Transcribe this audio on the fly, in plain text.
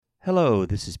Hello,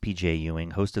 this is PJ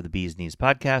Ewing, host of the Bee's Knees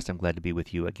podcast. I'm glad to be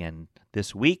with you again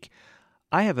this week.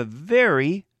 I have a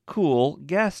very cool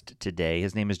guest today.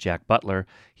 His name is Jack Butler.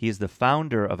 He is the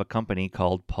founder of a company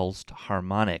called Pulsed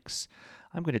Harmonix.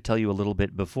 I'm going to tell you a little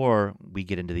bit before we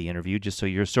get into the interview, just so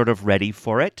you're sort of ready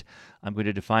for it. I'm going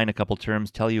to define a couple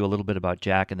terms, tell you a little bit about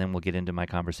Jack, and then we'll get into my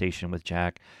conversation with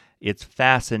Jack. It's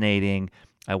fascinating.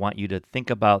 I want you to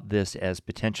think about this as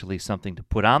potentially something to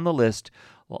put on the list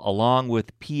along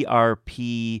with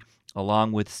PRP,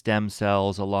 along with stem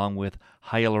cells, along with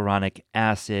hyaluronic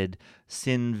acid,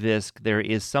 Synvisc. There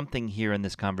is something here in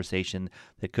this conversation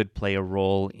that could play a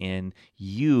role in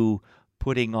you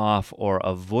putting off or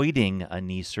avoiding a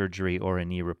knee surgery or a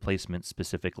knee replacement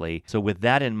specifically. So with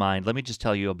that in mind, let me just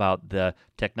tell you about the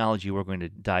technology we're going to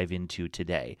dive into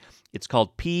today. It's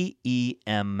called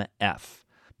PEMF.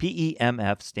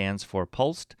 PEMF stands for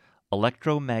Pulsed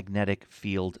Electromagnetic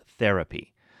Field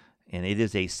Therapy, and it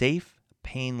is a safe,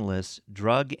 painless,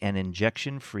 drug and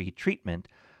injection-free treatment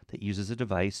that uses a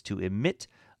device to emit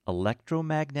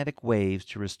electromagnetic waves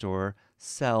to restore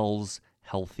cells'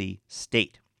 healthy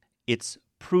state. It's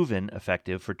proven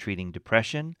effective for treating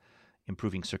depression,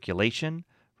 improving circulation,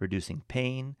 reducing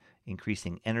pain,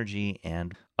 increasing energy,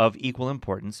 and of equal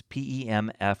importance,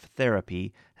 PEMF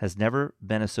therapy has never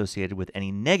been associated with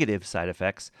any negative side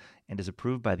effects and is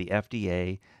approved by the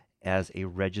FDA as a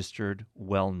registered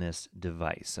wellness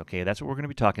device. Okay, that's what we're going to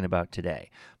be talking about today.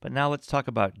 But now let's talk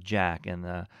about Jack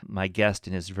and my guest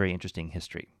and his very interesting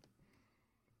history.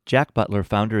 Jack Butler,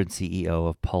 founder and CEO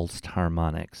of Pulsed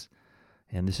Harmonix.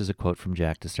 And this is a quote from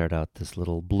Jack to start out this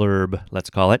little blurb, let's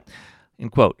call it. In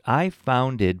quote, "I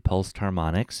founded Pulsed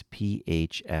Harmonix,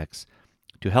 PHX,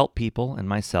 to help people and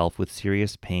myself with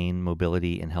serious pain,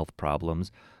 mobility, and health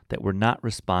problems that were not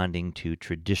responding to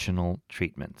traditional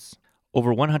treatments.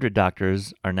 Over 100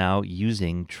 doctors are now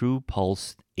using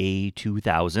TruePulse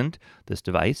A2000, this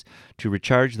device, to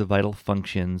recharge the vital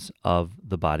functions of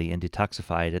the body and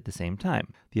detoxify it at the same time.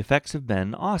 The effects have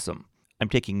been awesome. I'm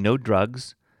taking no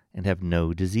drugs and have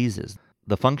no diseases.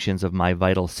 The functions of my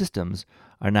vital systems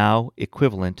are now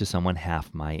equivalent to someone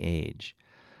half my age.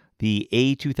 The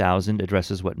A2000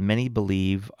 addresses what many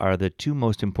believe are the two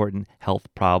most important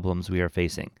health problems we are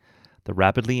facing: the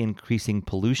rapidly increasing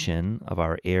pollution of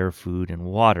our air, food, and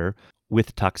water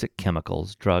with toxic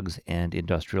chemicals, drugs, and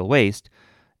industrial waste,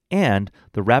 and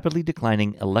the rapidly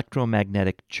declining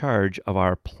electromagnetic charge of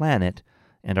our planet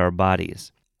and our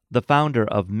bodies. The founder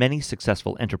of many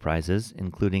successful enterprises,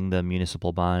 including the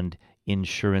Municipal Bond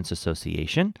Insurance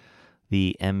Association,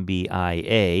 the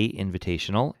MBIA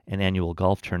Invitational, an annual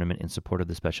golf tournament in support of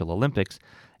the Special Olympics,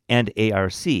 and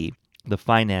ARC, the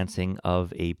financing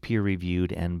of a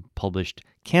peer-reviewed and published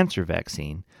cancer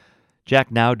vaccine, Jack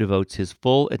now devotes his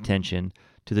full attention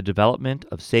to the development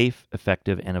of safe,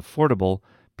 effective, and affordable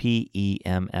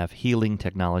PEMF healing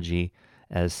technology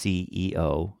as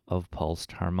CEO of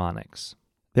Pulsed Harmonix.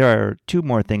 There are two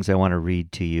more things I want to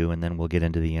read to you, and then we'll get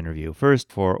into the interview.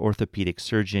 First, for orthopedic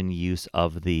surgeon use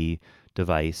of the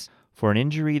device. For an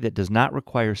injury that does not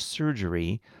require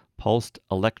surgery, pulsed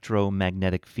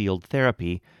electromagnetic field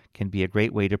therapy can be a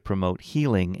great way to promote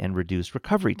healing and reduce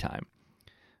recovery time.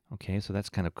 Okay, so that's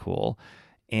kind of cool.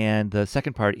 And the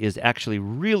second part is actually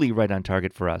really right on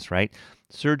target for us, right?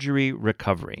 Surgery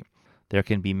recovery. There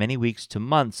can be many weeks to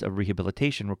months of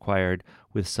rehabilitation required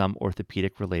with some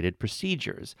orthopedic-related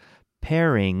procedures.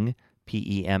 Pairing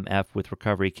PEMF with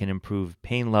recovery can improve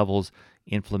pain levels,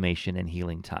 inflammation, and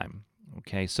healing time.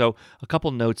 Okay, so a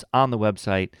couple notes on the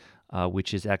website,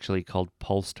 which is actually called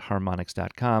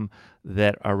pulsedharmonix.com,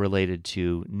 that are related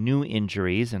to new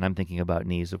injuries, and I'm thinking about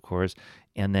knees, of course,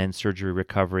 and then surgery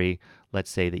recovery. Let's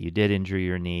say that you did injure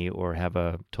your knee or have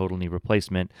a total knee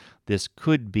replacement. This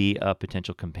could be a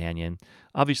potential companion.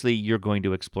 Obviously, you're going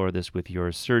to explore this with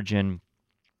your surgeon,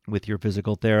 with your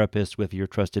physical therapist, with your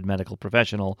trusted medical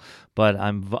professional, but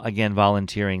I'm, again,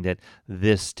 volunteering that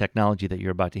this technology that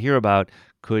you're about to hear about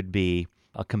could be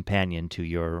a companion to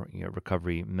your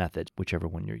recovery method, whichever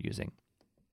one you're using.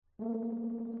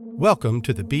 Welcome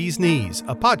to The Bee's Knees,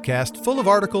 a podcast full of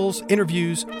articles,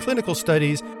 interviews, clinical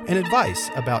studies, and advice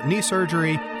about knee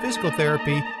surgery, physical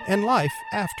therapy, and life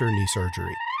after knee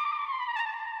surgery.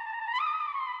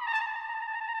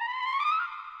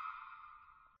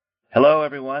 Hello,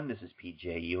 everyone. This is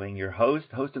PJ Ewing, your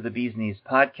host of the Bee's Knees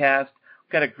podcast.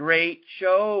 We've got a great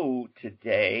show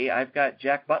today. I've got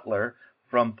Jack Butler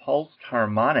from Pulsed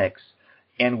Harmonix,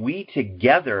 and we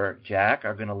together, Jack,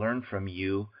 are going to learn from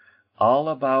you all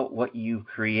about what you've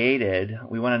created.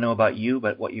 We want to know about you,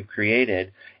 but what you've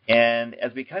created. And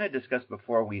as we kind of discussed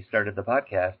before we started the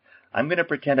podcast, I'm going to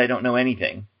pretend I don't know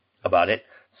anything about it.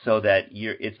 so that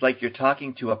it's like you're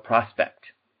talking to a prospect,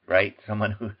 right?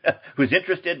 Someone who's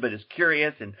interested but is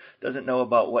curious and doesn't know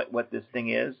about what this thing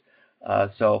is.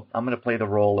 So I'm going to play the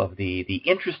role of the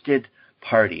interested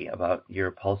party about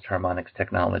your pulsed harmonics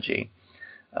technology.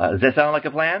 Does that sound like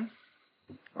a plan?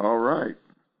 All right.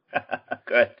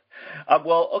 Good.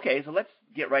 Well, okay, so let's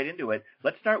get right into it.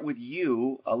 Let's start with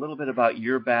you, a little bit about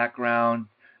your background.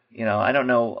 I don't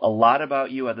know a lot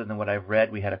about you other than what I've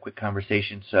read. We had a quick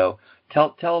conversation, so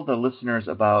tell the listeners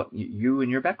about you and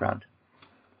your background.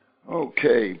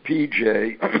 Okay,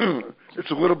 PJ,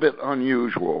 it's a little bit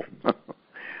unusual.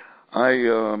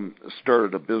 I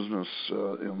started a business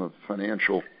in the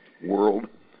financial world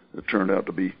that turned out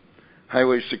to be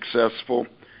highly successful,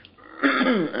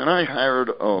 and I hired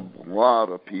a lot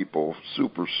of people,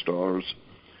 superstars,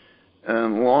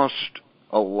 and lost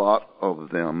a lot of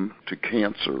them to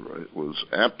cancer. It was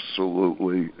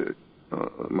absolutely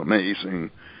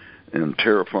amazing and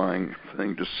terrifying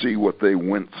thing to see what they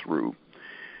went through.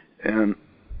 And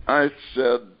I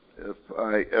said, if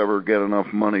I ever get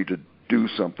enough money to do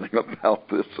something about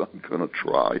this, I'm going to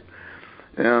try.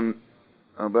 And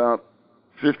about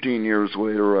 15 years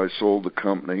later, I sold the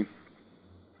company.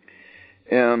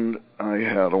 And I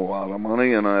had a lot of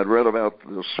money, and I had read about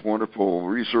this wonderful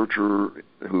researcher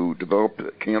who developed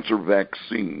a cancer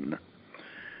vaccine.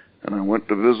 And I went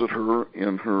to visit her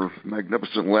in her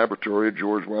magnificent laboratory at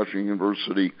George Washington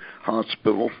University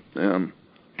Hospital in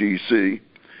D.C.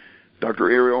 Dr.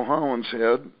 Ariel Hollins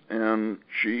had, and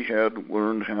she had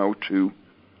learned how to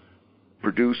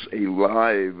produce a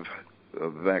live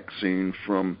vaccine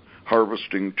from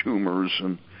harvesting tumors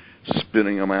and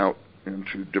spinning them out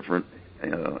into different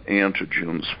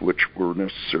antigens which were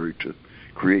necessary to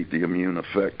create the immune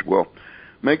effect. Well,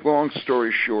 make long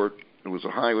story short, it was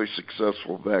a highly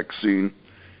successful vaccine,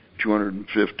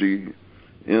 250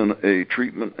 in a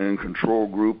treatment and control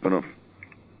group, and a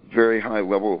very high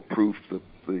level of proof that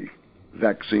the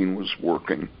vaccine was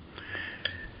working.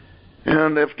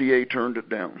 And FDA turned it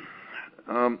down.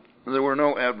 There were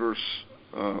no adverse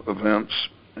events,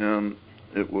 and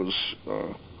it was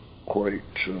quite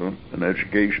an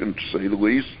education, to say the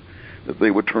least, that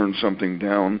they would turn something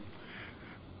down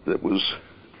that was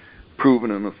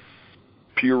proven in a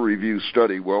peer-reviewed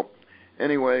study. Well,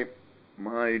 anyway,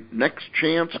 my next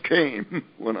chance came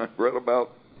when I read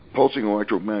about pulsing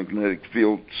electromagnetic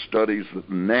field studies that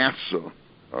NASA,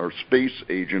 our space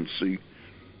agency,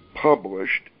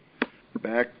 published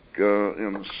back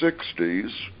in the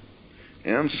 60s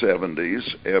and 70s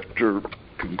after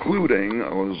concluding,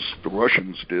 as the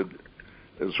Russians did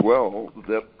as well,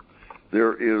 that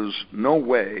there is no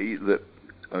way that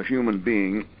a human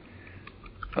being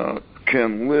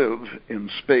can live in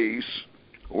space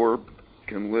or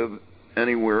can live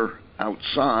anywhere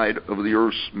outside of the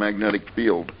Earth's magnetic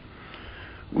field.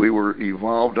 We were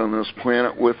evolved on this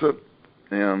planet with it,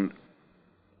 and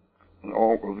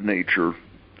all of nature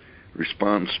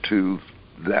responds to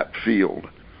that field.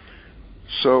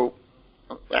 So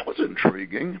that was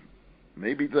intriguing.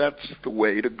 Maybe that's the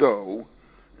way to go.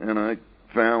 And I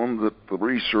found that the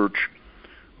research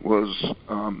was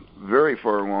very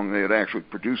far along. They had actually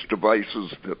produced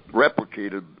devices that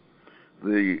replicated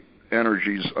the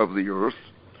energies of the Earth.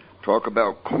 Talk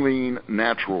about clean,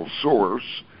 natural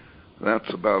source.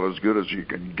 That's about as good as you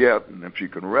can get. And if you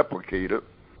can replicate it,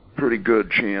 pretty good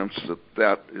chance that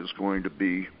that is going to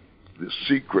be the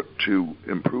secret to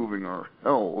improving our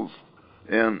health.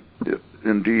 And it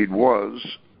indeed was.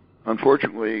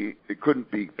 Unfortunately, it couldn't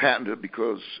be patented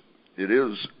because it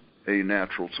is a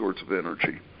natural source of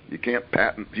energy. You can't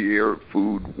patent the air,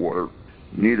 food, water.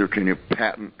 Neither can you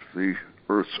patent the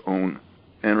Earth's own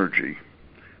energy.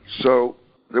 So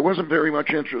there wasn't very much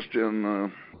interest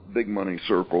in big money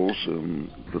circles and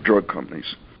the drug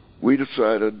companies. We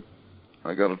decided,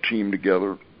 I got a team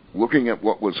together, looking at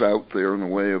what was out there in the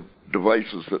way of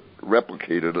devices that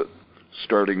replicated it,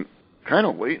 starting kind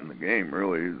of late in the game,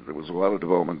 really. There was a lot of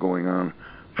development going on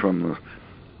from the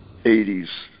 80s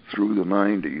through the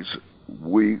 90s.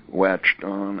 We latched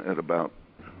on at about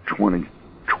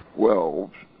 2012,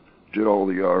 did all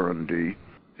the R&D.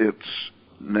 It's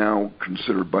now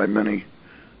considered by many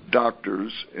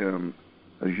doctors and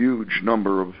a huge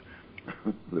number of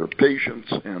their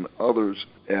patients and others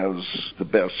as the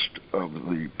best of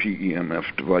the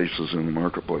PEMF devices in the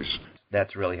marketplace.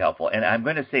 That's really helpful. And I'm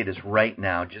going to say this right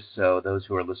now, just so those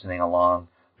who are listening along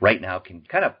right now can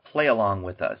kind of play along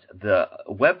with us. The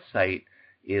website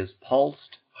is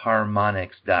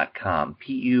pulsedharmonix.com,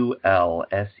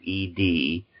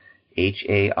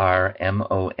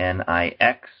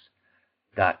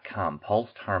 PULSEDHARMONIX.com,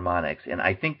 Pulsed Harmonix. And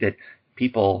I think that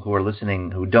people who are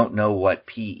listening who don't know what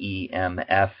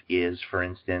PEMF is, for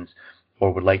instance,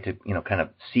 or would like to, kind of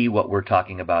see what we're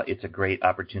talking about, it's a great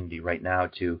opportunity right now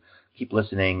to keep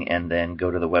listening and then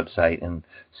go to the website and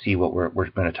see what we're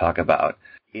going to talk about.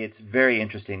 It's very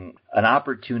interesting. An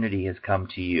opportunity has come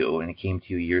to you, and it came to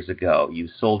you years ago. You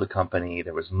sold a company,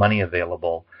 there was money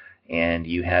available, and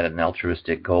you had an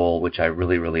altruistic goal, which I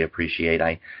really, really appreciate.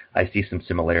 I see some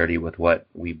similarity with what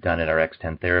we've done at our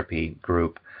X10 therapy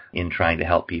group in trying to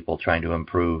help people, trying to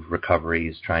improve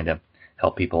recoveries, trying to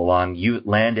help people along. You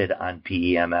landed on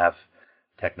PEMF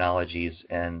technologies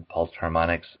and pulsed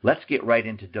harmonics. Let's get right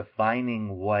into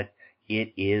defining what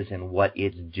it is and what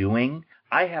it's doing.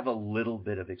 I have a little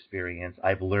bit of experience.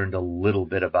 I've learned a little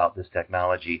bit about this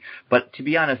technology. But to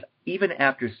be honest, even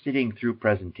after sitting through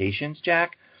presentations,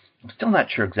 Jack, I'm still not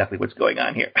sure exactly what's going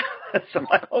on here. So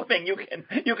I'm hoping you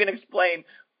can explain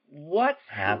what's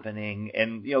happening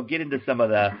and get into some of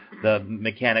the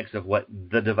mechanics of what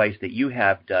the device that you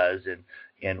have does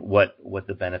and what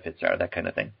the benefits are, that kind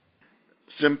of thing.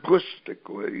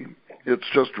 Simplistically, it's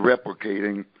just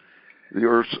replicating the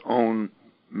Earth's own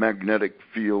magnetic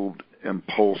field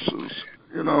impulses.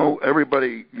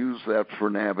 Everybody used that for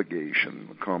navigation,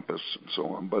 the compass and so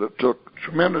on, but it took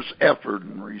tremendous effort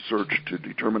and research to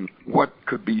determine what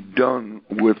could be done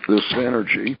with this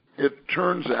energy. It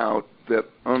turns out that,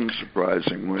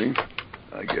 unsurprisingly,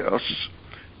 I guess,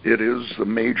 it is the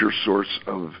major source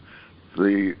of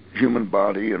the human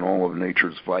body and all of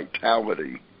nature's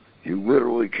vitality. You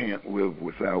literally can't live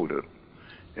without it.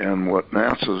 And what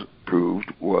NASA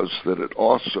proved was that it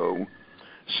also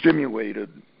stimulated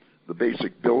the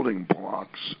basic building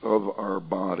blocks of our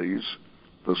bodies,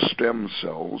 the stem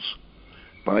cells,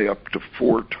 by up to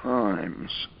 4 times,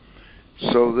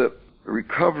 so that the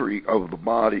recovery of the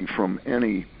body from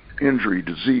any injury,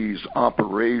 disease,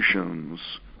 operations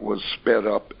was sped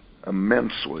up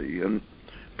immensely. And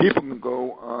people can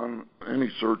go on any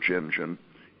search engine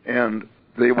and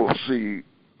they will see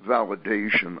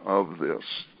validation of this,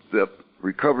 that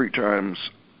recovery times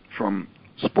from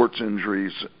sports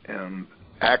injuries and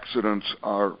accidents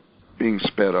are being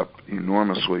sped up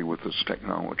enormously with this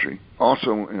technology.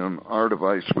 Also, in our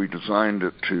device, we designed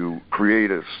it to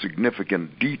create a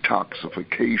significant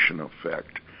detoxification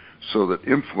effect so that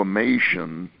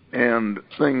inflammation and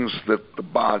things that the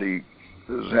body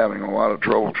is having a lot of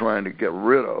trouble trying to get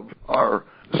rid of are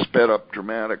sped up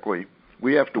dramatically.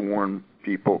 We have to warn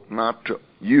people not to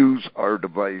use our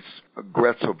device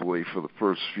aggressively for the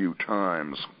first few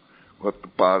times. Let the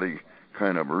body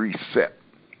kind of reset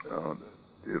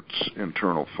its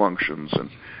internal functions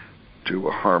and to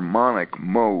a harmonic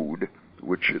mode,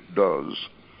 which it does,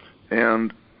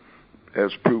 and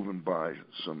as proven by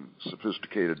some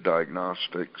sophisticated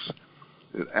diagnostics,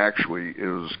 it actually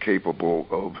is capable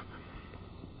of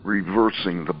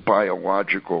reversing the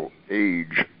biological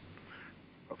age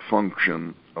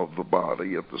function of the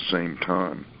body at the same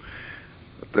time.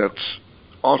 That's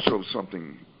also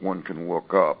something one can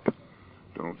look up.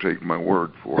 Don't take my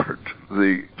word for it.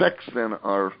 The effects then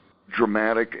are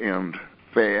dramatic and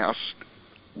fast.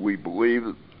 We believe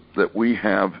that we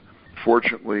have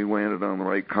fortunately landed on the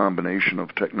right combination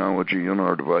of technology in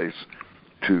our device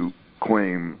to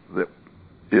claim that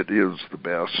it is the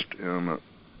best and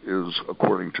is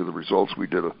according to the results. We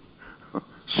did a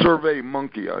survey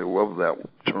monkey. I love that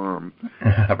term.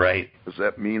 Right. Does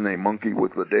that mean they monkey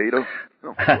with the data?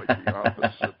 No, quite the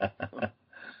opposite.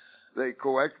 They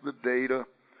collect the data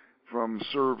from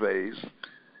surveys,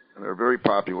 and they're very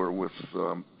popular with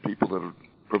people that are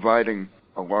providing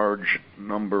a large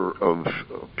number of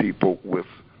people with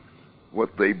what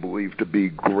they believe to be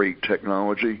great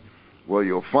technology. Well,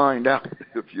 you'll find out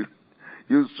if you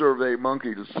use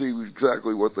SurveyMonkey to see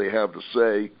exactly what they have to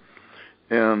say.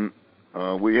 And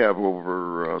we have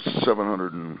over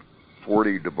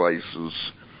 740 devices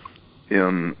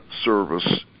in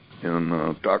service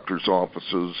in doctors'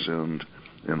 offices and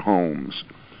in homes.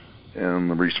 And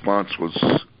the response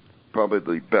was probably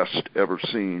the best ever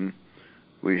seen.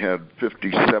 We had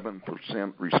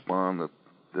 57% respond that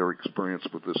their experience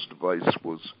with this device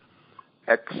was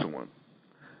excellent.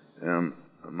 And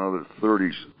another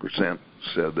 30%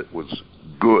 said it was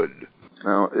good.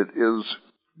 Now, it is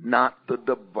not the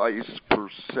device per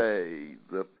se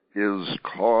that is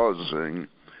causing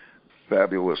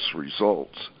fabulous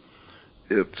results.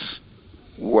 It's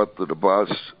what the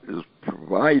device is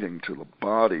providing to the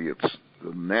body. It's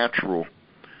the natural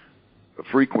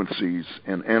frequencies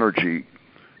and energy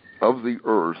of the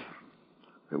Earth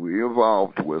that we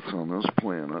evolved with on this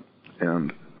planet.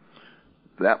 And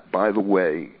that, by the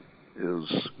way,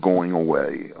 is going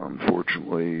away,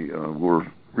 unfortunately.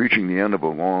 We're reaching the end of a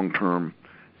long-term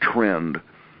trend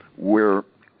where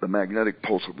the magnetic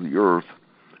pulse of the Earth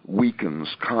weakens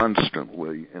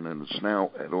constantly, and it is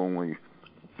now at only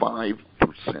 5%,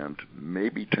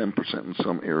 maybe 10% in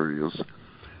some areas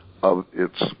of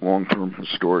its long-term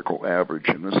historical average,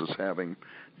 and this is having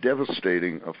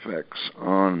devastating effects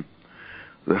on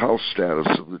the health status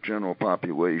of the general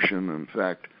population. In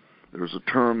fact, there's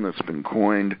a term that's been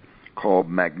coined called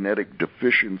magnetic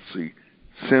deficiency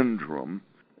syndrome,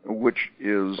 which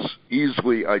is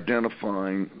easily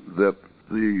identifying that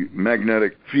the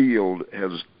magnetic field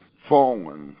has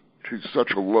fallen to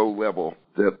such a low level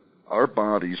that our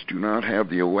bodies do not have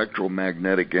the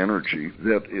electromagnetic energy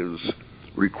that is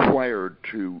required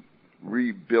to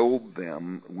rebuild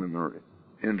them when they're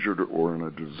injured or in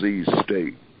a disease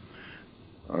state.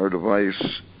 Our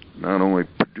device not only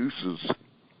produces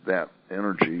that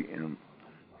energy and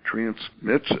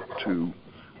transmits it to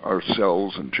our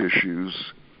cells and tissues,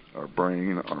 our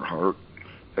brain, our heart,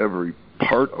 every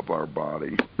part of our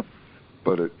body,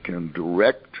 but it can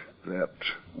direct that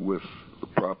with the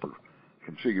proper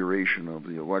configuration of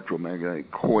the electromagnetic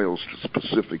coils to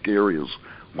specific areas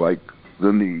like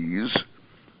the knees,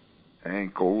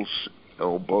 ankles,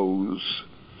 elbows,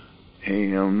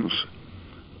 hands.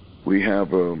 We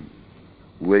have a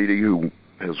lady who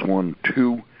has won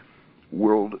 2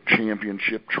 world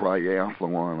championship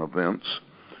triathlon events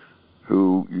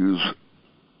who use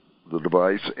the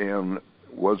device and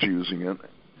was using it,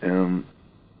 and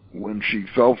when she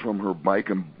fell from her bike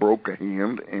and broke a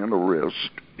hand and a wrist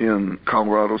in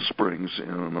Colorado Springs in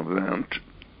an event,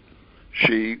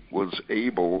 she was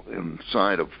able,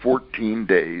 inside of 14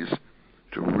 days,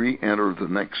 to re-enter the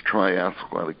next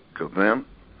triathletic event,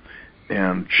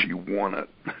 and she won it.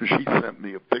 She sent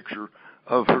me a picture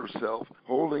of herself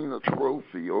holding the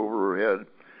trophy over her head,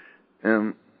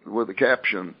 and with the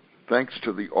caption, "Thanks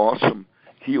to the awesome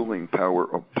healing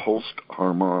power of pulsed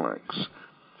harmonics."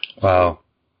 Wow.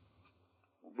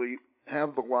 We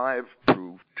have the live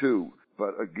proof, too,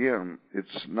 but again,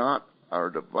 it's not our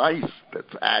device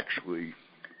that's actually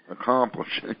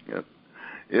accomplishing it.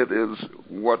 It is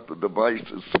what the device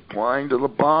is supplying to the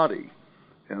body,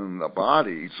 and the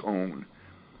body's own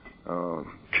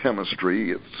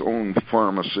chemistry, its own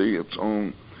pharmacy, its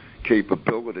own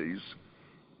capabilities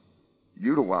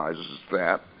utilizes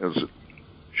that as it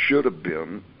should have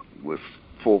been with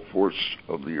full force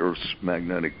of the Earth's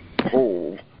magnetic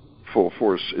pole. Full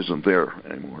force isn't there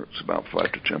anymore. It's about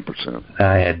 5 to 10%.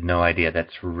 I had no idea.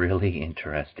 That's really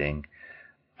interesting.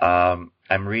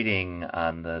 I'm reading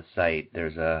on the site,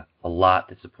 there's a lot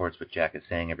that supports what Jack is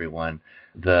saying, everyone.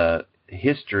 The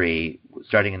history,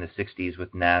 starting in the 60s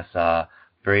with NASA,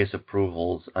 various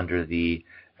approvals under the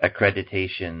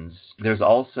accreditations. There's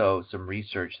also some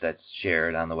research that's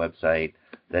shared on the website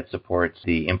that supports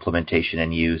the implementation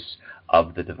and use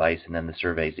of the device, and then the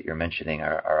surveys that you're mentioning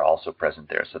are also present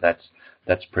there. So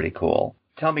that's pretty cool.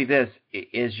 Tell me this,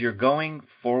 as you're going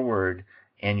forward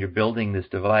and you're building this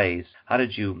device, how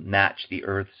did you match the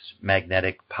Earth's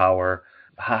magnetic power?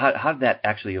 How did that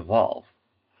actually evolve?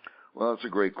 Well, that's a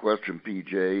great question,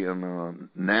 PJ. And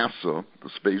NASA, the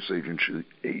space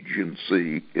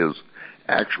agency, is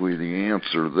actually the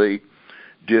answer. They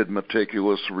did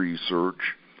meticulous research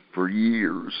for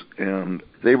years, and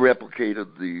they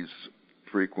replicated these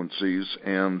frequencies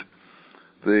and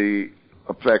the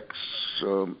effects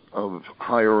of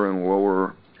higher and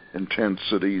lower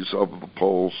intensities of the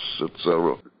pulse,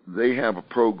 etc. They have a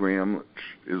program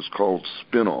that is called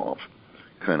spin-off,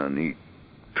 kind of neat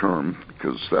term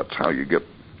because that's how you get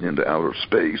into outer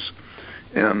space.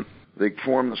 And they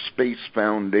formed the Space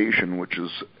Foundation, which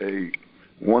is a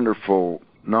wonderful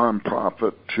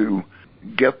nonprofit to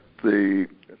get the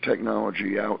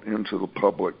technology out into the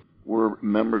public. We're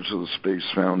members of the Space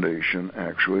Foundation,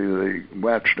 actually. They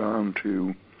latched on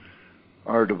to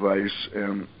our device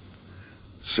and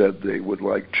said they would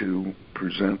like to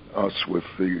present us with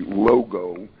the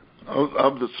logo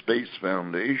of the Space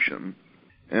Foundation,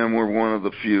 and we're one of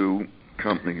the few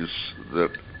companies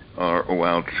that are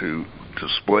allowed to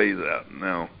display that.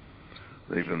 Now,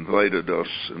 they've invited us,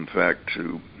 in fact,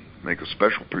 to make a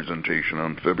special presentation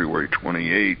on February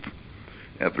 28th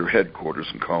at their headquarters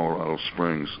in Colorado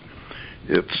Springs.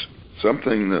 It's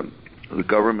something that the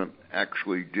government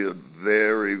actually did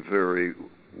very, very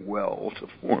well to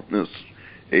form this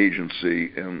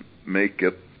agency and make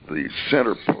it the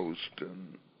center post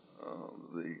in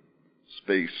the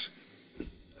space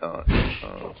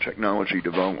technology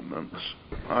developments.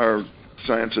 Our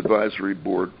science advisory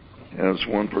board has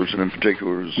one person in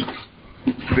particular who's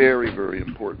very, very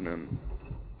important in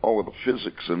all of the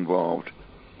physics involved.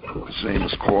 His name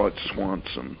is Claude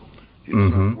Swanson. He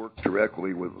does not work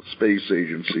directly with the space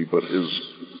agency, but his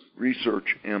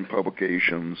research and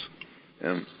publications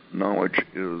and knowledge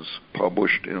is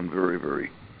published and very,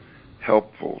 very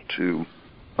helpful to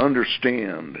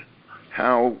understand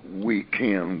how we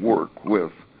can work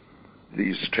with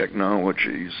these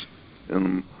technologies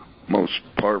in the most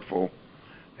powerful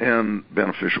and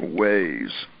beneficial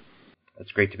ways.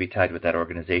 It's great to be tied with that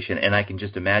organization, and I can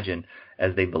just imagine,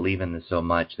 as they believe in this so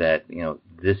much, that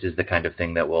this is the kind of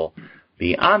thing that will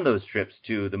be on those trips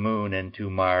to the moon and to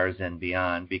Mars and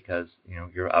beyond, because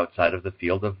you're outside of the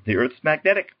field of the Earth's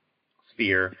magnetic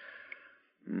sphere.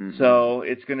 Mm-hmm. So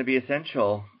it's going to be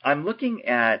essential. I'm looking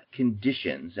at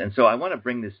conditions, and so I want to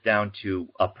bring this down to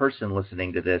a person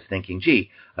listening to this thinking,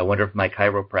 gee, I wonder if my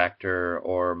chiropractor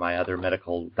or my other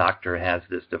medical doctor has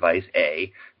this device,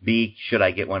 A. B, should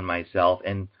I get one myself?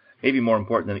 And maybe more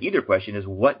important than either question is,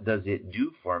 what does it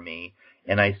do for me?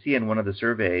 And I see in one of the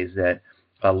surveys that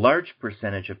a large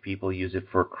percentage of people use it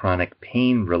for chronic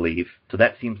pain relief. So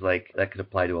that seems like that could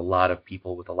apply to a lot of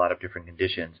people with a lot of different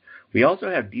conditions. We also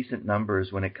have decent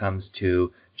numbers when it comes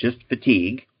to just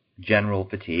fatigue, general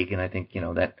fatigue, and I think,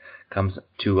 that comes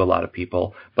to a lot of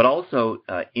people, but also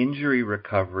injury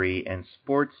recovery and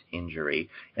sports injury.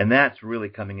 And that's really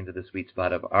coming into the sweet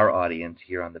spot of our audience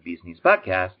here on the Bees Knees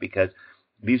podcast, because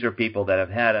these are people that have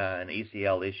had an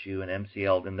ACL issue, an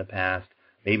MCL in the past.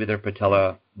 Maybe their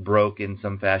patella broke in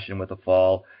some fashion with a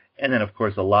fall. And then, of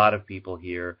course, a lot of people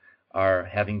here are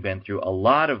having been through a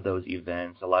lot of those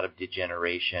events, a lot of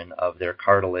degeneration of their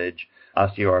cartilage,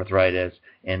 osteoarthritis,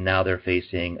 and now they're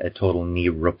facing a total knee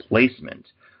replacement.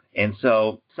 And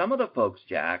so some of the folks,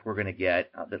 Jack, we're going to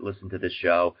get that listen to this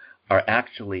show are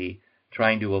actually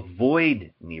trying to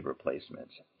avoid knee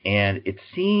replacements. And it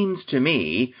seems to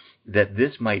me that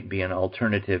this might be an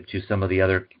alternative to some of the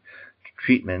other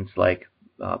treatments like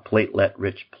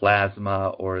platelet-rich plasma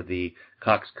or the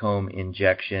coxcomb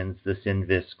injections, the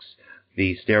Synviscs,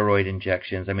 the steroid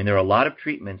injections. I mean, there are a lot of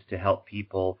treatments to help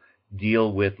people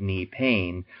deal with knee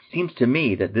pain. Seems to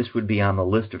me that this would be on the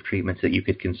list of treatments that you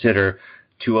could consider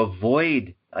to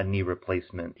avoid a knee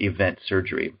replacement event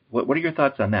surgery. What are your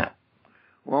thoughts on that?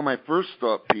 Well, my first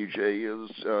thought, PJ,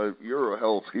 is you're a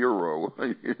health hero.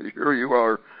 Here you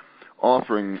are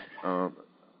offering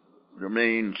the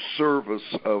main service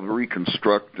of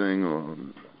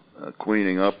reconstructing,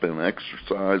 cleaning up, and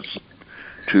exercise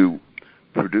to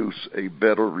produce a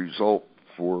better result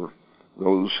for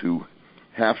those who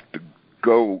have to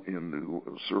go into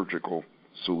a surgical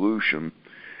solution.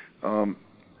 And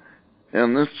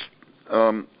this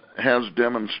has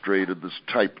demonstrated this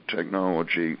type of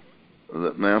technology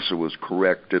that NASA was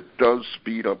correct. It does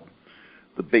speed up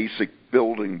the basic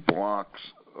building blocks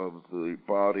of the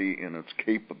body and its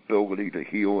capability to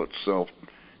heal itself,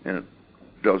 and it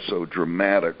does so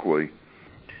dramatically.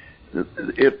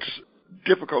 It's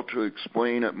difficult to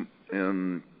explain it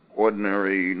in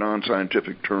ordinary,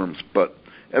 non-scientific terms, but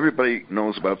everybody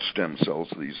knows about stem cells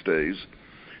these days,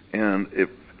 and if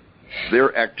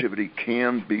their activity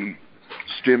can be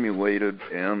stimulated,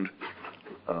 and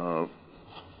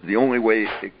the only way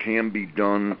it can be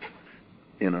done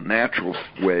in a natural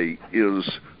way is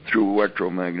through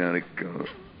electromagnetic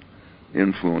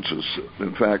influences.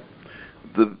 In fact,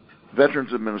 the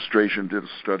Veterans Administration did a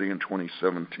study in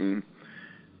 2017,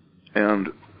 and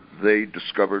they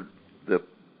discovered that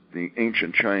the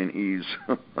ancient Chinese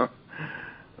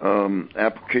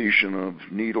application of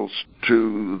needles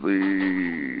to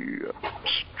the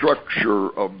structure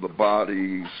of the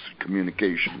body's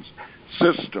communications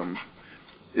system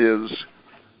is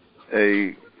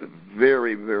a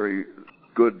very, very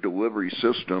good delivery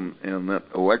system, and that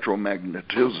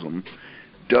electromagnetism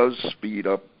does speed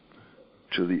up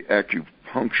to the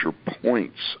acupuncture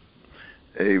points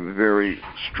a very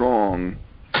strong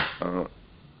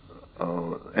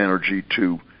energy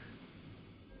to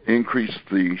increase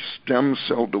the stem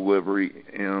cell delivery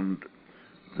and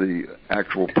the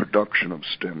actual production of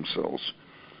stem cells.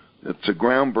 It's a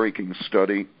groundbreaking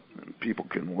study, and people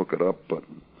can look it up, but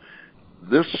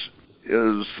this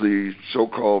is the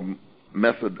so-called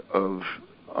method of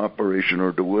operation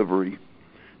or delivery,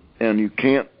 and you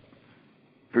can't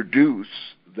produce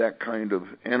that kind of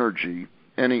energy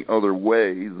any other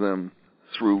way than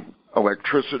through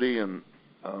electricity and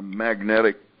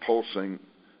magnetic pulsing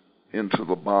into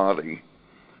the body.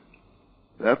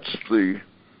 That's the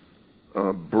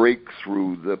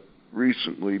breakthrough that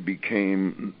recently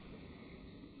became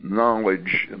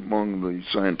knowledge among the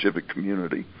scientific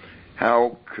community.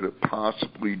 How could it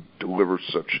possibly deliver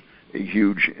such a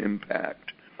huge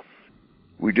impact?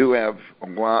 We do have a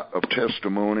lot of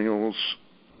testimonials,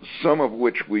 some of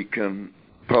which we can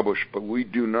publish, but we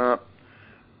do not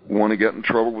want to get in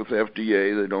trouble with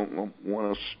FDA. They don't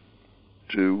want us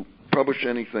to publish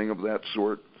anything of that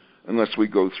sort unless we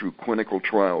go through clinical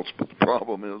trials. But the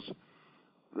problem is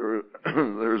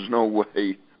there's no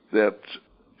way that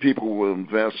people will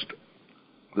invest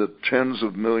the tens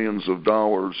of millions of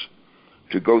dollars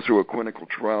to go through a clinical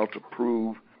trial to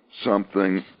prove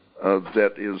something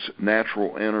that is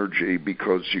natural energy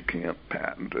because you can't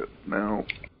patent it. Now,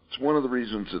 it's one of the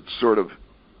reasons it's sort of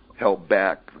held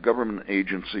back. The government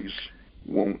agencies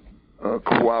won't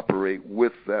cooperate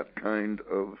with that kind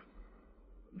of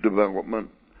development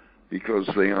because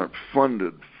they aren't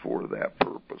funded for that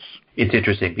purpose. It's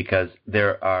interesting because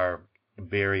there are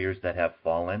barriers that have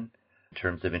fallen in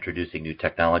terms of introducing new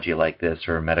technology like this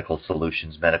or medical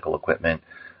solutions, medical equipment,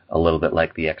 a little bit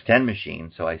like the X10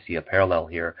 machine. So I see a parallel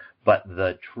here. But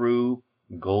the true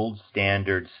gold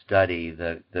standard study,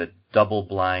 the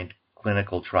double-blind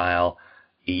clinical trial,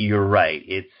 you're right.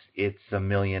 It's $1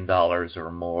 million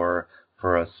or more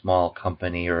for a small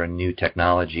company or a new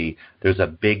technology. There's a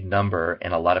big number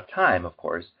and a lot of time, of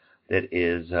course, that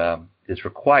is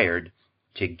required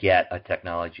to get a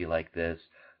technology like this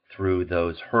through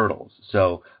those hurdles.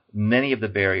 So many of the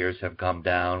barriers have come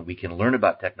down. We can learn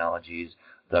about technologies.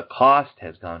 The cost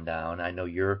has gone down. I know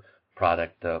your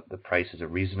product, the price is a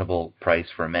reasonable price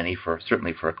for many,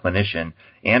 certainly for a clinician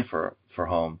and for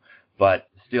home. But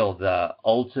still, the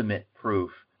ultimate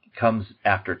proof comes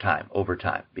after time, over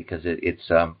time, because it's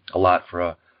a lot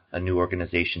for a new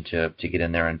organization to get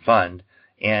in there and fund.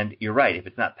 And you're right. If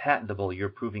it's not patentable, you're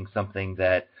proving something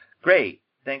that, great,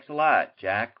 thanks a lot,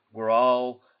 Jack.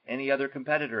 Any other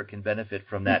competitor can benefit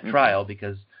from that trial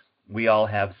because we all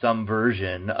have some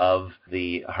version of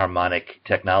the harmonic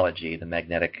technology, the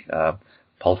magnetic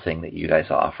pulsing that you guys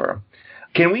offer.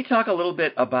 Can we talk a little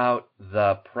bit about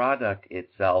the product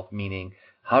itself, meaning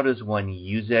how does one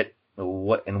use it?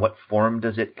 In what form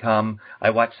does it come?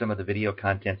 I watched some of the video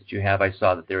content that you have. I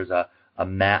saw that there's a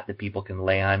mat that people can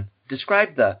lay on.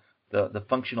 Describe the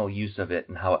functional use of it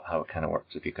and how it kind of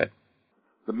works, if you could.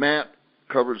 The mat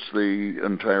covers the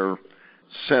entire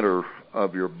center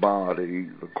of your body,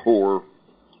 the core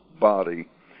body,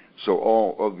 so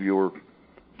all of your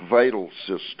vital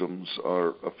systems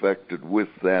are affected with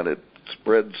that. It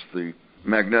spreads the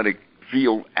magnetic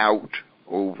field out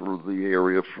over the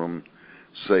area from,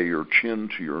 say, your chin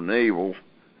to your navel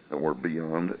or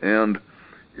beyond, and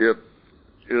it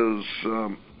is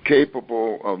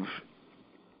capable of,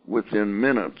 within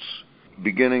minutes,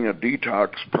 beginning a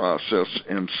detox process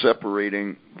and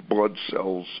separating blood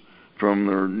cells from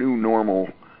their new normal,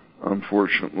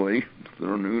 unfortunately,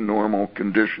 their new normal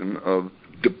condition of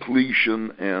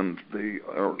depletion, and they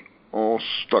are all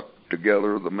stuck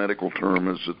together. The medical term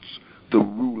is it's the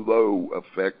rouleau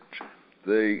effect.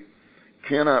 They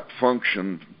cannot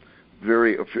function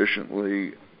very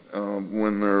efficiently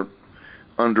when they're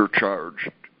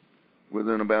undercharged.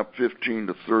 Within about 15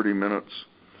 to 30 minutes,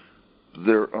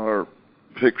 there are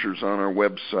pictures on our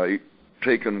website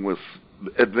taken with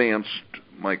advanced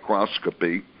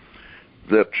microscopy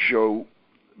that show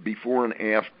before and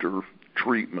after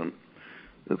treatment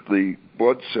that the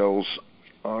blood cells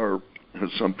are, as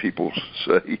some people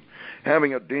say,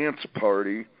 having a dance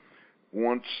party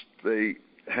once they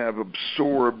have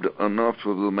absorbed enough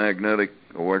of the magnetic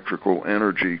electrical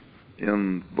energy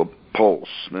in the pulse.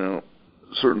 Now,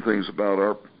 certain things about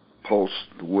our pulse,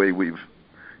 the way we've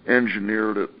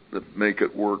engineered it, that make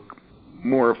it work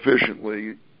more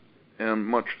efficiently and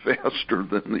much faster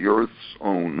than the Earth's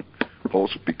own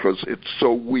pulse because it's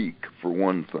so weak, for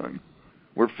one thing.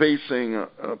 We're facing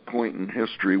a point in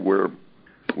history where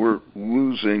we're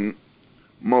losing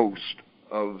most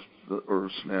of the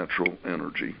Earth's natural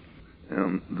energy.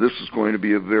 And this is going to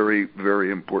be a very,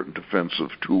 very important defensive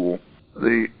tool.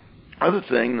 The other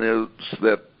thing is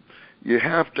that you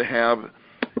have to have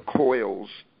coils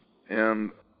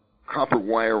and copper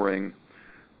wiring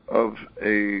of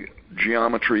a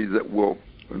geometry that will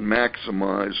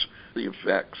maximize the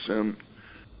effects. And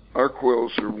our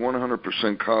coils are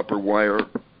 100% copper wire,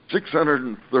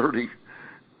 630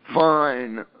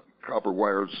 fine copper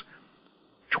wires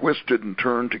twisted and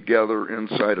turned together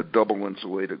inside a double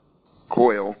insulated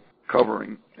coil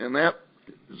covering. And that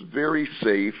is very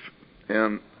safe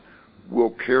and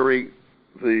will carry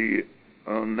the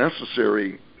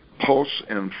necessary pulse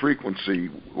and frequency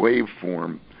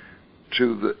waveform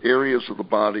to the areas of the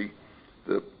body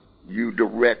that you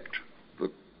direct the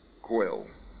coil.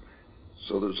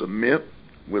 So there's a mitt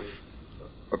with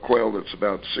a coil that's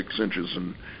about 6 inches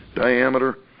in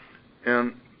diameter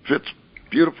and fits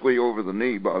beautifully over the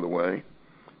knee, by the way,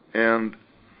 and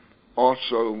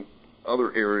also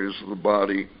other areas of the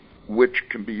body which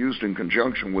can be used in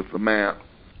conjunction with the mat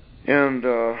And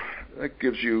that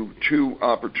gives you two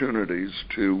opportunities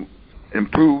to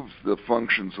improve the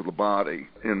functions of the body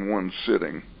in one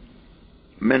sitting.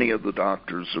 Many of the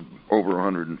doctors, over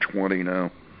 120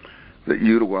 now, that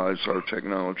utilize our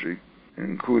technology,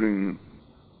 including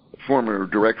former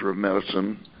director of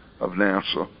medicine of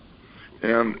NASA,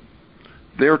 and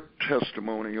their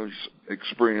testimonials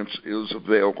experience is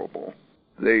available.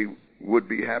 They would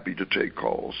be happy to take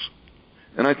calls.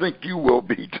 And I think you will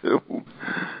be too.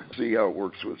 See how it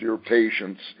works with your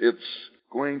patients. It's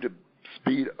going to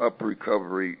speed up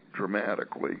recovery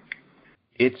dramatically.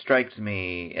 It strikes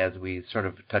me, as we sort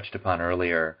of touched upon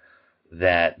earlier,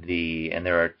 that and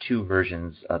there are two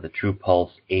versions of the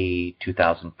TruePulse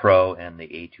A2000 Pro and the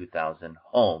A2000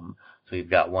 Home. So you've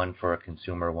got one for a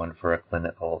consumer, one for a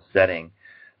clinical setting.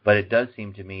 But it does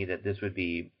seem to me that this would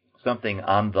be something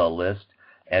on the list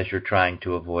as you're trying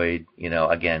to avoid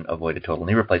a total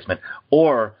knee replacement,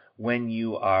 or when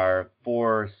you are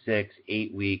 4, 6,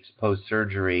 8 weeks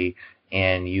post-surgery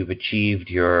and you've achieved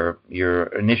your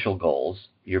initial goals,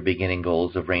 your beginning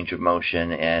goals of range of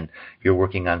motion, and you're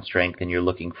working on strength and you're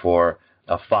looking for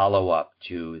a follow-up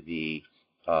to the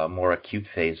more acute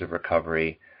phase of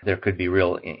recovery. There could be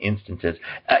real instances.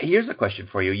 Here's a question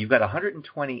for you. You've got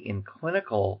 120 in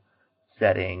clinical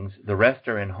settings. The rest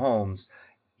are in homes.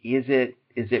 Is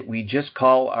it we just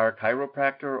call our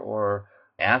chiropractor or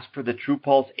ask for the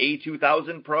TruePulse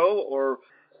A2000 Pro? Or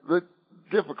the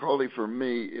difficulty for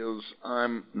me is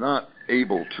I'm not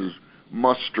able to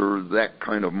muster that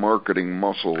kind of marketing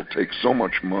muscle. It takes so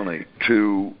much money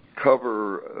to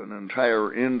cover an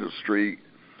entire industry.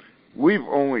 We've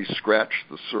only scratched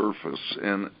the surface,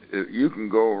 and you can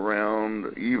go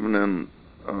around even in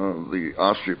the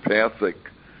osteopathic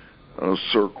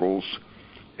circles,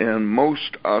 and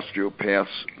most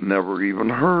osteopaths never even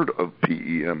heard of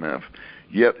PEMF,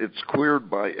 yet it's cleared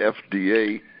by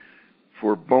FDA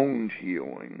for bone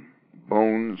healing,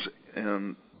 bones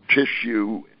and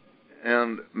tissue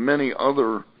and many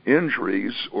other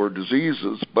injuries or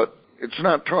diseases, but it's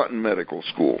not taught in medical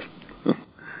school.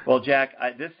 Well, Jack,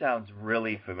 this sounds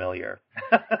really familiar.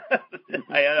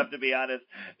 I have to be honest,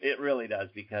 it really does,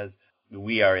 because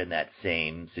we are in that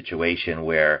same situation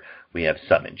where we have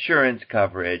some insurance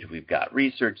coverage, we've got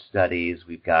research studies,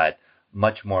 we've got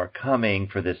much more coming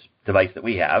for this device that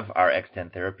we have, our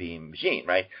X10 therapy machine,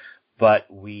 right? But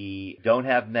we don't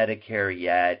have Medicare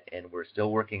yet, and we're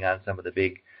still working on some of the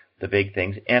big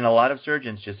things. And a lot of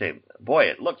surgeons just say, boy,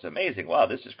 it looks amazing. Wow,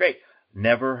 this is great.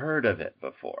 Never heard of it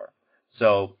before.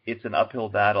 So it's an uphill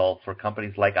battle for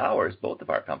companies like ours, both of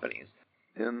our companies.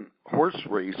 In horse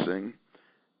racing,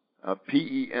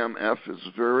 PEMF is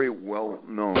very well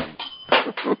known.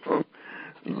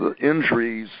 The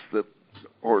injuries that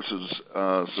horses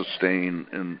sustain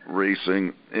in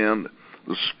racing and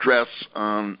the stress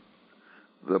on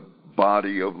the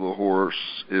body of the horse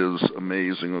is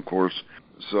amazing, of course.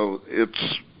 So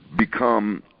it's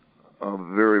become a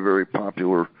very, very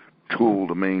popular tool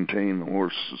to maintain the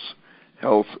horse's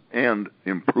health and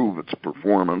improve its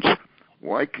performance.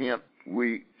 Why can't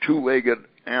we two-legged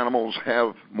animals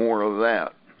have more of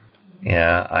that?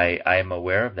 Yeah, I'm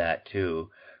aware of that too.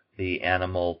 The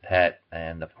animal, pet,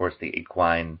 and of course the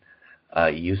equine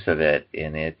use of it,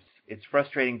 and it's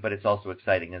frustrating, but it's also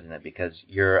exciting, isn't it? Because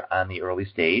you're on the early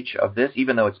stage of this,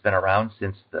 even though it's been around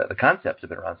since the concepts have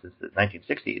been around since the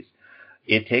 1960s.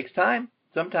 It takes time.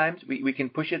 Sometimes we can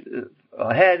push it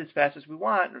ahead as fast as we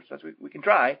want, or as fast as we can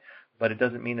try, but it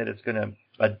doesn't mean that it's going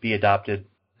to be adopted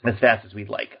as fast as we'd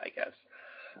like, I guess.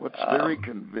 What's very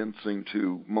convincing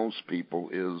to most people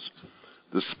is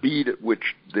the speed at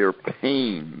which their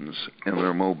pains and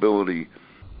their mobility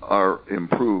are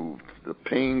improved. The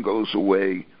pain goes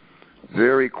away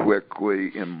very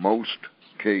quickly in most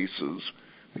cases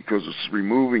because it's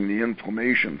removing the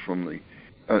inflammation from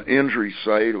the injury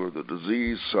site or the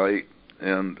disease site,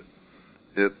 and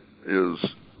it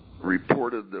is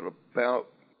reported that about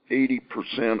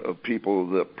 80% of people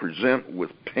that present with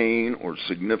pain or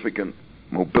significant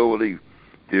mobility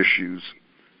issues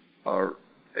are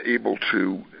able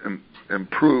to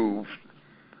improve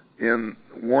in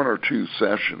 1 or 2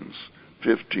 sessions,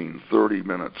 15, 30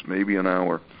 minutes, maybe an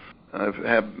hour. I've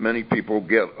had many people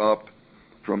get up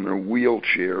from their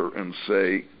wheelchair and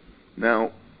say,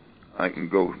 now I can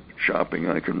go shopping,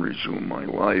 I can resume my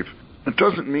life. It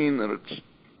doesn't mean that it's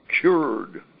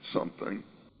cured something.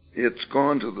 It's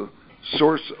gone to the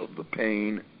source of the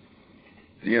pain,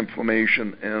 the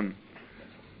inflammation, and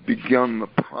begun the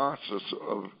process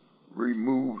of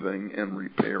removing and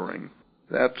repairing.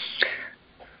 That's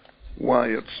why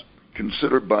it's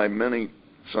considered by many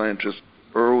scientists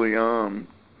early on.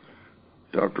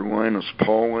 Dr. Linus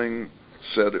Pauling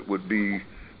said it would be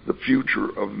the future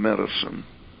of medicine.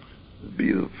 It'd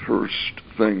be the first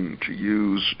thing to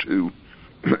use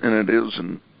and it is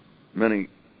in many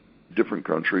different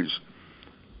countries,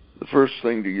 the first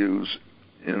thing to use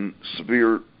in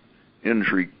severe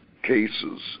injury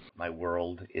cases. My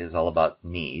world is all about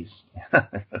knees.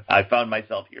 I found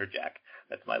myself here, Jack.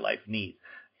 That's my life, knees.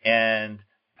 And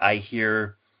I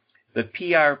hear the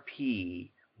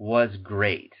PRP was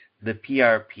great. The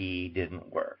PRP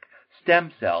didn't work.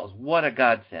 Stem cells, what a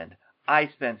godsend. I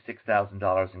spent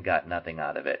 $6,000 and got nothing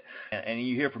out of it. And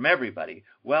you hear from everybody,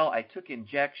 well, I took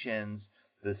injections,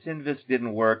 the Synvis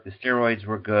didn't work, the steroids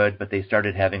were good, but they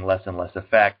started having less and less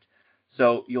effect.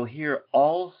 So you'll hear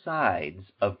all sides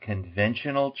of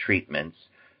conventional treatments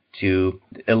to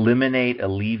eliminate,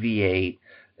 alleviate,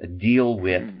 deal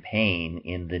with pain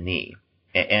in the knee.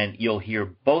 And you'll hear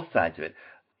both sides of it.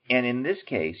 And in this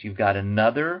case, you've got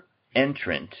another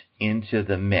entrant into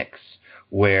the mix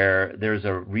where there's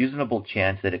a reasonable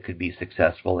chance that it could be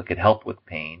successful, it could help with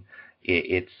pain.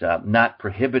 It's not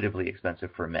prohibitively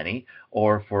expensive for many,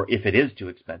 or for if it is too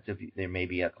expensive, there may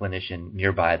be a clinician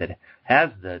nearby that has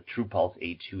the TruePulse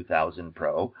A2000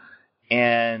 Pro,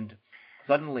 and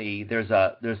suddenly there's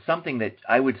something that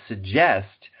I would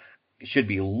suggest should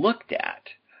be looked at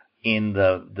in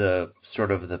the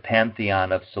sort of the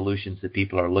pantheon of solutions that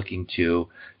people are looking to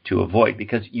avoid,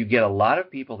 because you get a lot of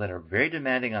people that are very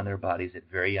demanding on their bodies at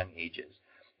very young ages,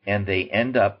 and they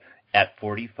end up at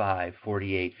 45,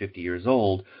 48, 50 years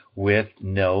old with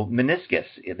no meniscus.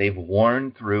 They've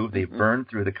worn through, they've burned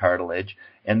through the cartilage,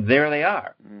 and there they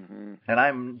are. Mm-hmm.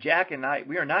 And Jack and I,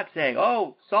 we are not saying,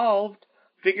 oh, solved,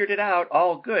 figured it out,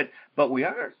 all good. But we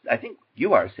are, I think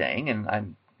you are saying,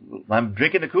 and I'm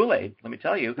drinking the Kool-Aid, let me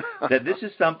tell you, that this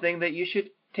is something that you should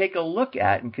take a look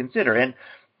at and consider. And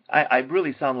I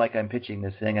really sound like I'm pitching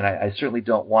this thing, and I certainly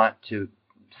don't want to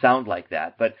sound like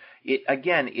that. But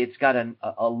it's got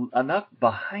enough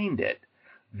behind it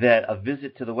that a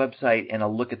visit to the website and a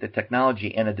look at the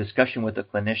technology and a discussion with a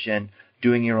clinician,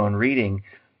 doing your own reading,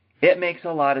 it makes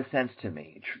a lot of sense to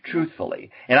me, truthfully.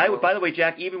 And I would, by the way,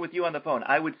 Jack, even with you on the phone,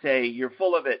 I would say you're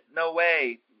full of it. No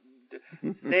way.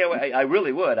 Stay away. I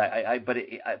really would. But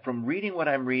from reading what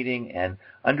I'm reading and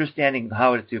understanding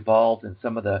how it's evolved and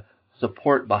some of the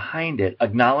support behind it,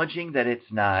 acknowledging that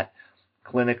it's not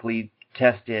clinically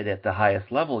tested at the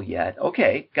highest level yet.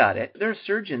 Okay, got it. There are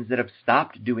surgeons that have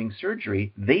stopped doing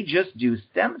surgery. They just do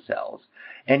stem cells.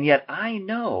 And yet I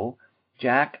know,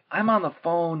 Jack, I'm on the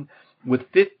phone with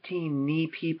 15 knee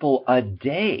people a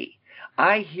day.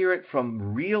 I hear it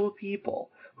from real people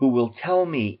who will tell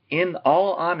me in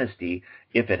all honesty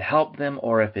if it helped them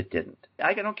or if it didn't.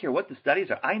 I don't care what the studies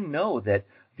are. I know that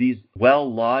these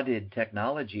well-lauded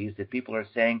technologies that people are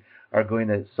saying are going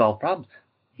to solve problems,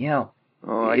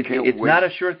 it's not a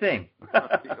sure thing.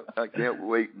 I can't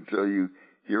wait until you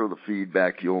hear the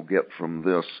feedback you'll get from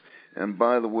this. And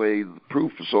by the way, the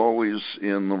proof is always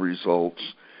in the results.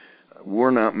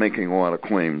 We're not making a lot of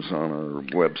claims on our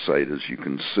website, as you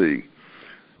can see.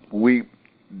 We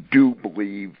do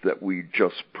believe that we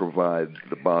just provide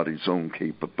the body's own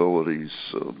capabilities,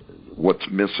 what's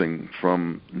missing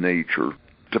from nature.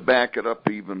 To back it up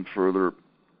even further,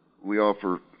 we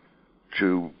offer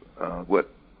to let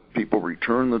people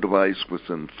return the device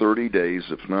within 30 days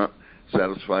if not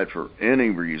satisfied for any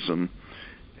reason,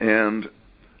 and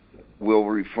we'll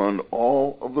refund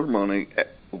all of their money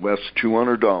less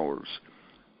 $200.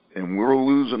 And we're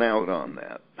losing out on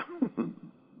that.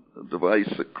 A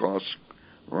device that costs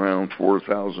around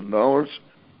 $4,000,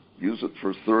 use it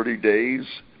for 30 days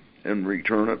and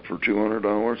return it for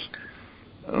 $200.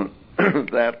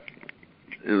 That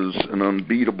is an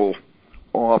unbeatable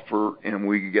offer, and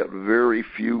we get very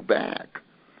few back.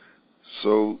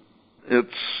 So it's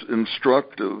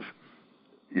instructive.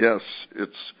 Yes,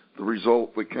 it's the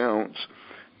result that counts,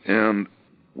 and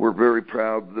we're very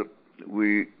proud that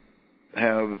we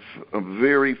have a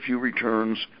very few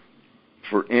returns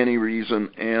for any reason,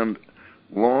 and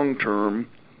long-term,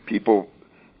 people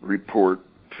report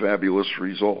fabulous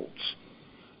results.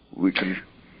 We can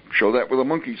show that with a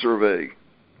monkey survey.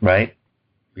 Right?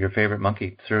 Your favorite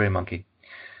monkey, survey monkey.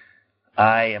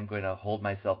 I am going to hold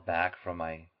myself back from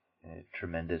my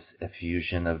tremendous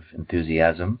effusion of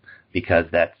enthusiasm because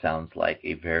that sounds like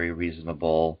a very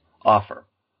reasonable offer.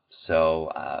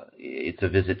 So it's a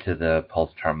visit to the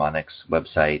Pulsed Harmonix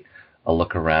website, a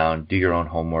look around, do your own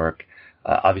homework.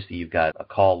 Obviously, you've got a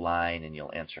call line, and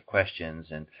you'll answer questions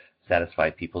and satisfy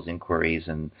people's inquiries,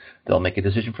 and they'll make a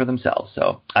decision for themselves.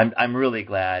 So I'm really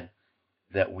glad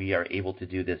that we are able to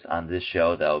do this on this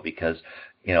show, though, because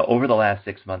over the last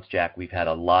 6 months, Jack, we've had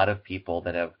a lot of people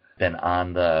that have been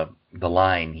on the the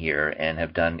line here and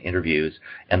have done interviews,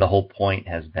 and the whole point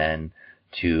has been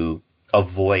to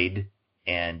avoid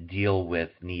and deal with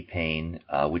knee pain,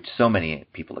 which so many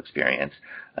people experience,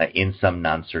 in some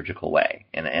non-surgical way.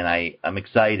 And I'm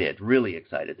excited, really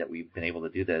excited, that we've been able to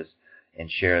do this and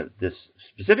share this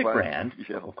specific brand,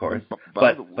 of course,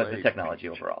 but the technology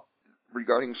overall.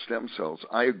 Regarding stem cells,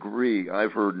 I agree.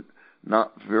 I've heard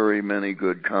not very many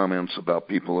good comments about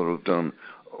people that have done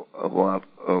a lot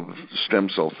of stem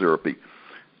cell therapy.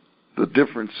 The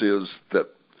difference is that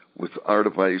with our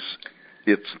device,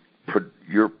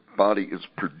 your body is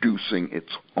producing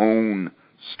its own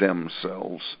stem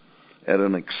cells at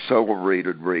an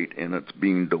accelerated rate, and it's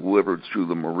being delivered through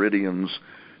the meridians,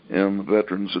 and the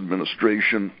Veterans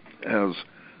Administration has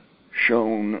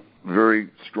shown very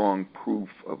strong proof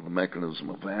of the mechanism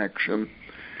of action.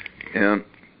 And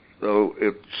though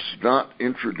it's not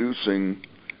introducing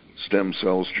stem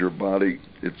cells to your body,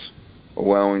 it's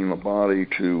allowing the body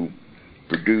to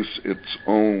produce its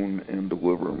own and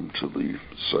deliver them to the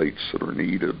sites that are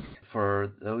needed.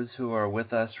 For those who are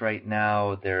with us right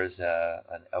now, there's a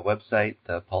website,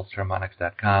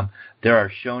 thepulsedharmonix.com. There are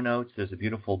show notes. There's a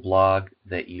beautiful blog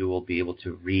that you will be able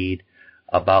to read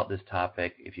about this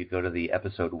topic if you go to the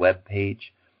episode web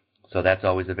page. So that's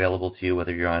always available to you,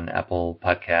 whether you're on Apple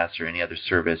Podcasts or any other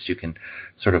service. You can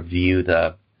sort of view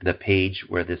the page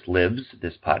where this lives,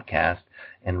 this podcast,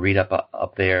 and read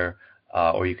up there,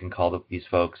 or you can call these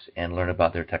folks and learn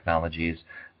about their technologies.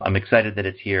 I'm excited that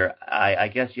it's here. I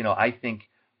guess, I think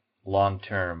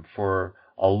long-term, for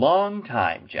a long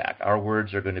time, Jack, our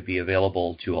words are going to be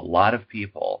available to a lot of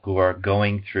people who are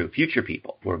going through, future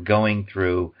people who are going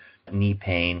through knee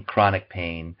pain, chronic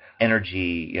pain,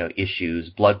 energy issues,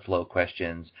 blood flow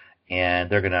questions, and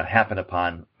they're going to happen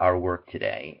upon our work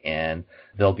today, and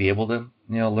they'll be able to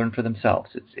learn for themselves.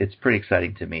 It's pretty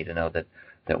exciting to me to know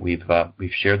that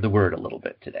we've shared the word a little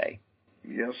bit today.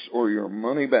 Yes, or your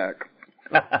money back.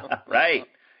 Right,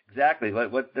 exactly.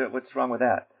 What's wrong with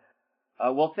that?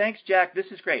 Well, thanks, Jack. This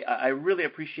is great. I really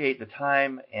appreciate the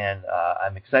time, and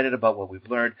I'm excited about what we've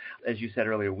learned. As you said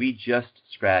earlier, we just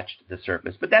scratched the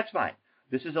surface, but that's fine.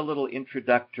 This is a little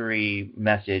introductory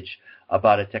message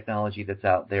about a technology that's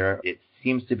out there. It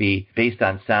seems to be based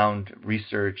on sound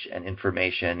research and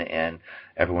information, and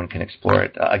everyone can explore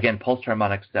it. Again,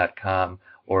 pulsedharmonix.com,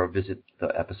 or visit the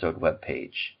episode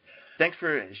webpage. Thanks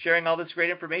for sharing all this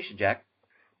great information, Jack.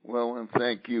 Well, and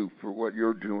thank you for what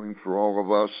you're doing for all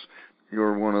of us.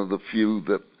 You're one of the few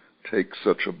that take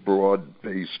such a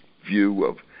broad-based view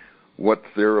of what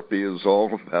therapy is all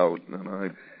about,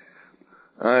 and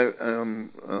I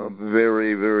am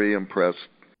very, very impressed.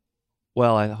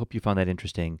 Well, I hope you found that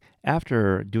interesting.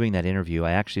 After doing that interview,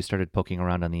 I actually started poking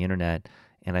around on the internet,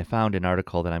 and I found an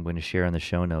article that I'm going to share in the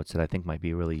show notes that I think might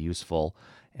be really useful,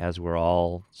 as we're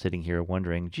all sitting here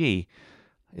wondering, gee,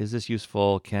 is this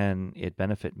useful? Can it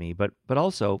benefit me? But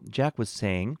also, Jack was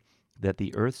saying that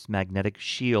the Earth's magnetic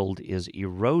shield is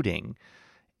eroding.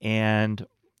 And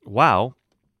wow,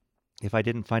 if I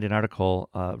didn't find an article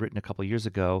written a couple years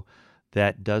ago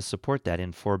that does support that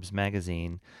in Forbes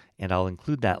magazine, and I'll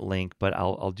include that link, but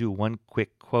I'll do one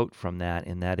quick quote from that,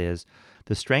 and that is,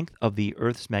 the strength of the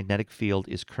Earth's magnetic field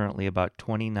is currently about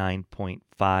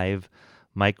 29.5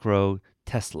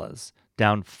 microteslas,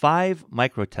 down 5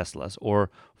 microteslas, or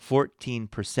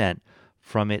 14%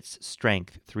 from its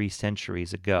strength 3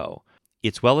 centuries ago.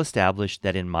 It's well established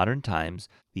that in modern times,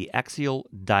 the axial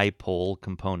dipole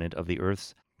component of the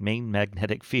Earth's main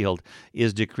magnetic field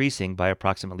is decreasing by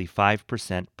approximately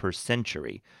 5% per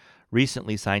century.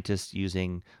 Recently, scientists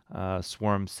using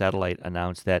Swarm satellite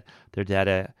announced that their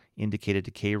data indicated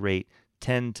decay rate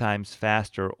 10 times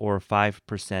faster, or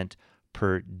 5%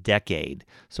 per decade.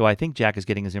 So I think Jack is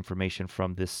getting his information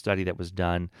from this study that was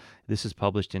done. This is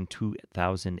published in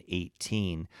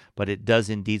 2018, but it does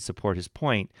indeed support his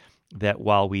point that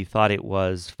while we thought it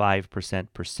was 5%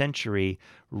 per century,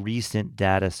 recent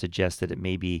data suggests that it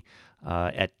may be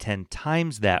at 10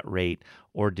 times that rate,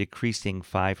 or decreasing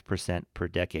 5% per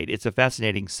decade. It's a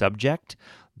fascinating subject,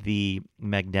 the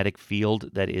magnetic field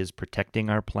that is protecting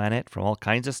our planet from all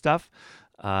kinds of stuff.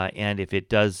 And if it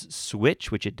does switch,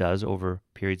 which it does over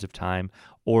periods of time,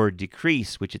 or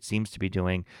decrease, which it seems to be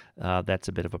doing, that's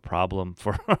a bit of a problem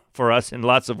for us in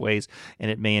lots of ways, and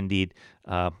it may indeed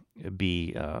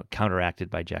be counteracted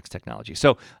by Jack's technology.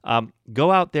 So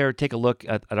go out there, take a look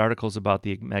at articles about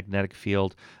the magnetic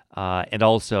field, and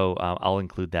also I'll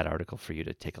include that article for you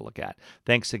to take a look at.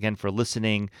 Thanks again for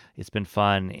listening. It's been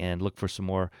fun, and look for some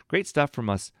more great stuff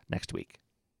from us next week.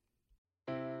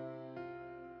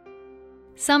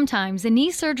 Sometimes a knee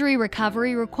surgery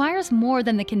recovery requires more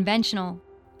than the conventional.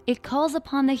 It calls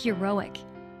upon the heroic.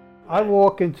 I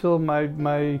walk until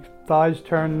my thighs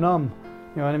turn numb,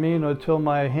 you know what I mean, or until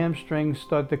my hamstrings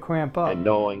start to cramp up. And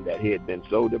knowing that he had been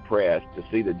so depressed, to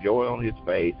see the joy on his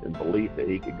face and belief that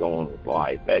he could go on with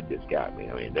life, that just got me.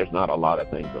 I mean, there's not a lot of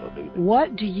things that'll do that.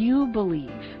 What do you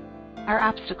believe are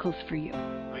obstacles for you?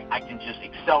 I can just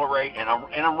accelerate, and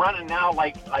I'm running now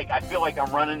like I feel like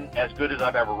I'm running as good as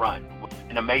I've ever run. It's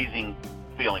an amazing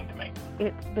feeling to me.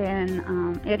 It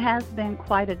has been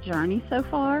quite a journey so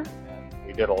far.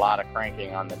 We did a lot of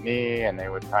cranking on the knee, and they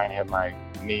would try and have my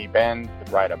knee bend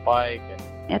to ride a bike.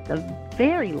 And at the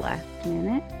very last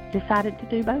minute, decided to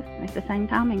do both at the same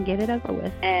time and get it over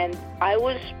with. And I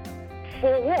was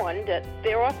forewarned that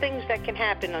there are things that can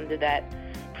happen under that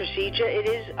procedure. It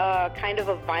is kind of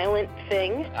a violent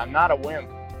thing. I'm not a wimp.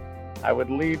 I would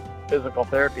leave physical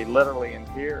therapy literally in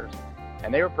tears,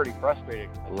 and they were pretty frustrated.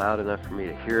 Loud enough for me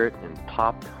to hear it and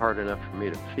popped hard enough for me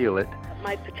to feel it.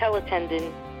 My patella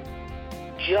tendon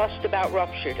just about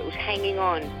ruptured. It was hanging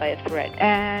on by a thread.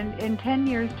 And in 10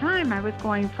 years' time, I was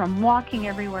going from walking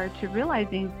everywhere to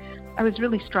realizing I was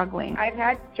really struggling. I've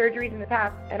had surgeries in the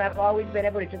past, and I've always been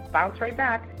able to just bounce right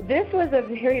back. This was a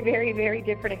very, very, very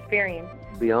different experience.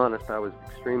 To be honest, I was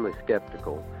extremely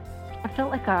skeptical. I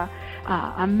felt like a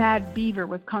mad beaver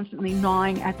was constantly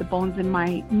gnawing at the bones in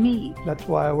my knee. That's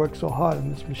why I work so hard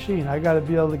on this machine. I got to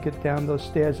be able to get down those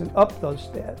stairs and up those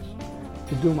stairs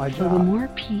to do my job. So the more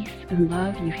peace and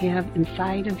love you have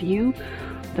inside of you,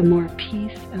 the more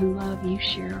peace and love you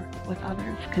share with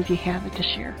others because you have it to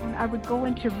share. I would go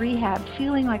into rehab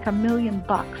feeling like $1 million,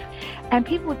 and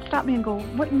people would stop me and go,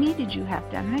 "What knee did you have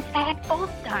done?" And I said, "I had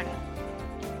both done."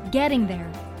 Getting there.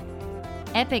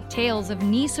 Epic tales of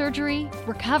knee surgery,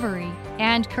 recovery,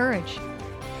 and courage.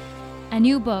 A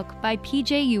new book by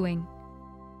P.J. Ewing.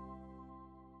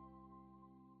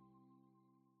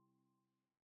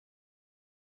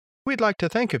 We'd like to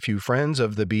thank a few friends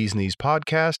of the Bee's Knees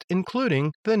podcast,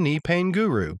 including the Knee Pain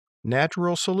Guru,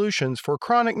 natural solutions for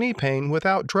chronic knee pain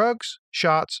without drugs,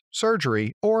 shots,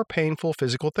 surgery, or painful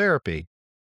physical therapy.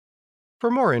 For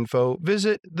more info,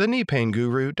 visit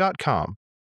thekneepainguru.com.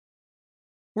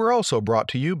 We're also brought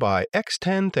to you by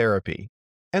X10 Therapy.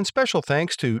 And special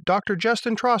thanks to Dr.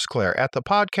 Justin Trosclair at the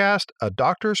podcast, A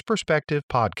Doctor's Perspective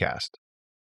Podcast.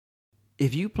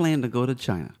 If you plan to go to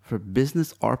China for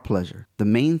business or pleasure, the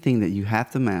main thing that you have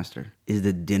to master is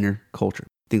the dinner culture.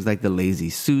 Things like the lazy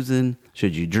Susan,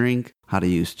 should you drink, how to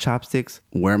use chopsticks,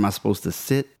 where am I supposed to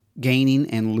sit, gaining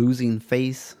and losing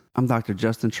face. I'm Dr.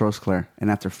 Justin Trosclair,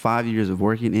 and after 5 years of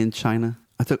working in China,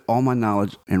 I took all my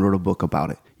knowledge and wrote a book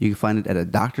about it. You can find it at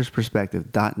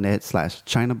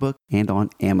adoctorsperspective.net/Chinabook and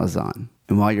on Amazon.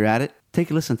 And while you're at it,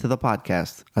 take a listen to the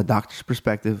podcast,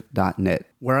 adoctorsperspective.net,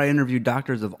 where I interview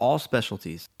doctors of all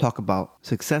specialties, talk about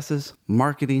successes,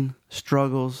 marketing,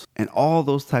 struggles, and all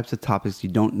those types of topics you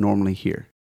don't normally hear.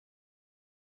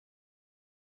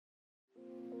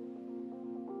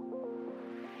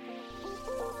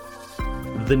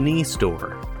 The Knee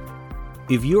Store.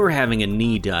 If you're having a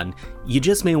knee done, you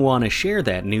just may want to share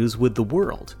that news with the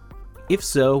world. If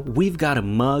so, we've got a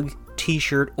mug,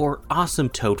 t-shirt, or awesome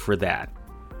tote for that.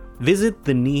 Visit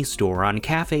the Knee Store on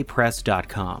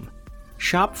cafepress.com.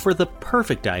 Shop for the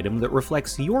perfect item that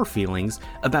reflects your feelings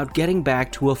about getting back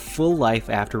to a full life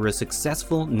after a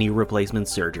successful knee replacement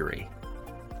surgery.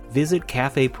 Visit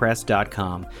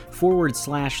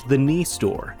cafepress.com/the Knee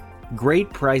Store. Great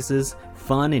prices,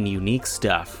 fun and unique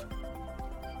stuff.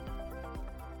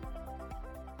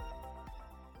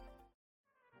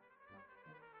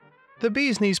 The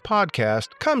Bee's Knees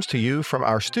podcast comes to you from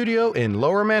our studio in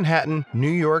Lower Manhattan,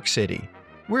 New York City.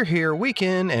 We're here week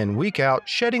in and week out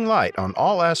shedding light on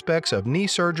all aspects of knee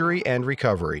surgery and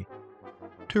recovery.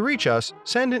 To reach us,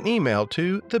 send an email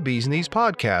to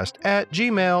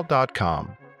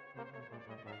thebeeskneespodcast@gmail.com.